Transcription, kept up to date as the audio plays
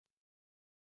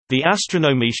The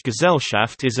Astronomische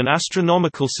Gesellschaft is an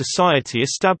astronomical society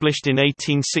established in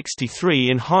 1863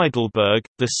 in Heidelberg,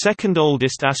 the second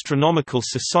oldest astronomical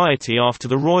society after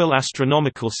the Royal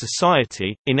Astronomical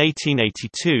Society. In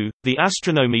 1882, the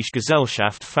Astronomische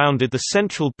Gesellschaft founded the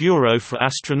Central Bureau for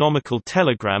Astronomical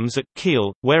Telegrams at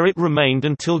Kiel, where it remained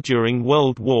until during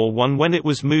World War I, when it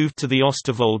was moved to the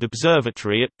Oosterwolde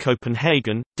Observatory at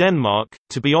Copenhagen, Denmark,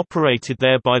 to be operated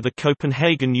there by the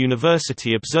Copenhagen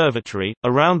University Observatory.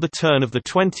 Around the turn of the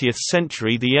 20th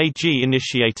century, the AG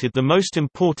initiated the most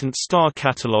important star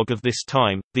catalogue of this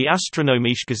time, the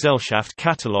Astronomische Gesellschaft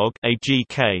Catalogue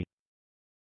 (AGK).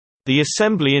 The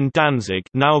assembly in Danzig,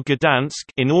 now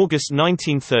Gdansk, in August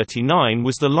 1939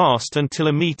 was the last until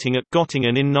a meeting at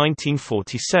Göttingen in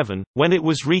 1947, when it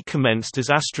was recommenced as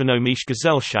Astronomische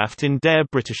Gesellschaft in der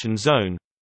Britischen Zone.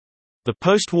 The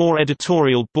post-war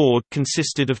editorial board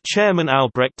consisted of Chairman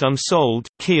Albrecht Unsold,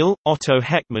 Kiel, Otto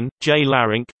Heckmann, J.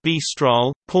 Larink, B.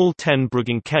 Strahl, Paul ten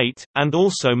Bruggen-Kate, and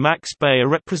also Max Bayer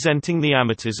representing the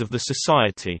amateurs of the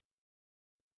society.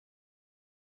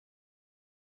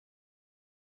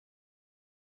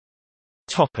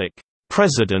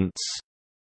 Presidents.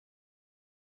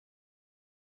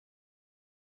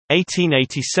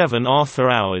 1887 Arthur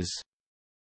Auwers.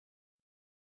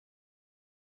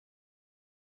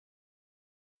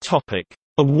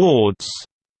 Awards.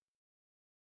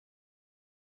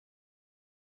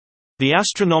 The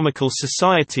Astronomical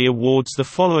Society awards the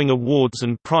following awards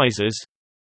and prizes: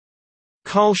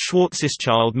 Karl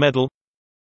Schwarzschild Medal,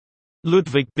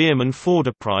 Ludwig Biermann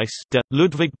Förderpreis, der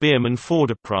Ludwig Biermann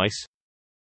Förderpreis,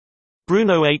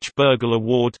 Bruno H. Bergel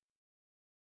Award,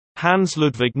 Hans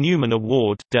Ludwig Neumann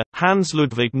Award, der Hans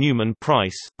Ludwig Neumann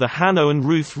Prize. The Hanno and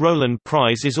Ruth Roland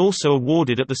Prize is also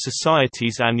awarded at the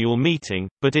Society's annual meeting,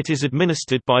 but it is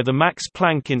administered by the Max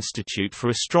Planck Institute for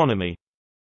Astronomy.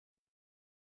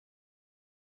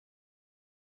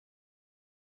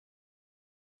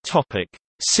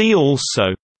 See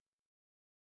also: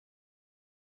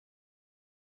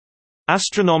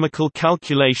 Astronomical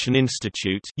Calculation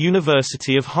Institute,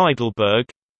 University of Heidelberg,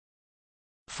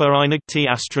 Vereinigte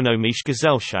Astronomische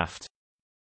Gesellschaft.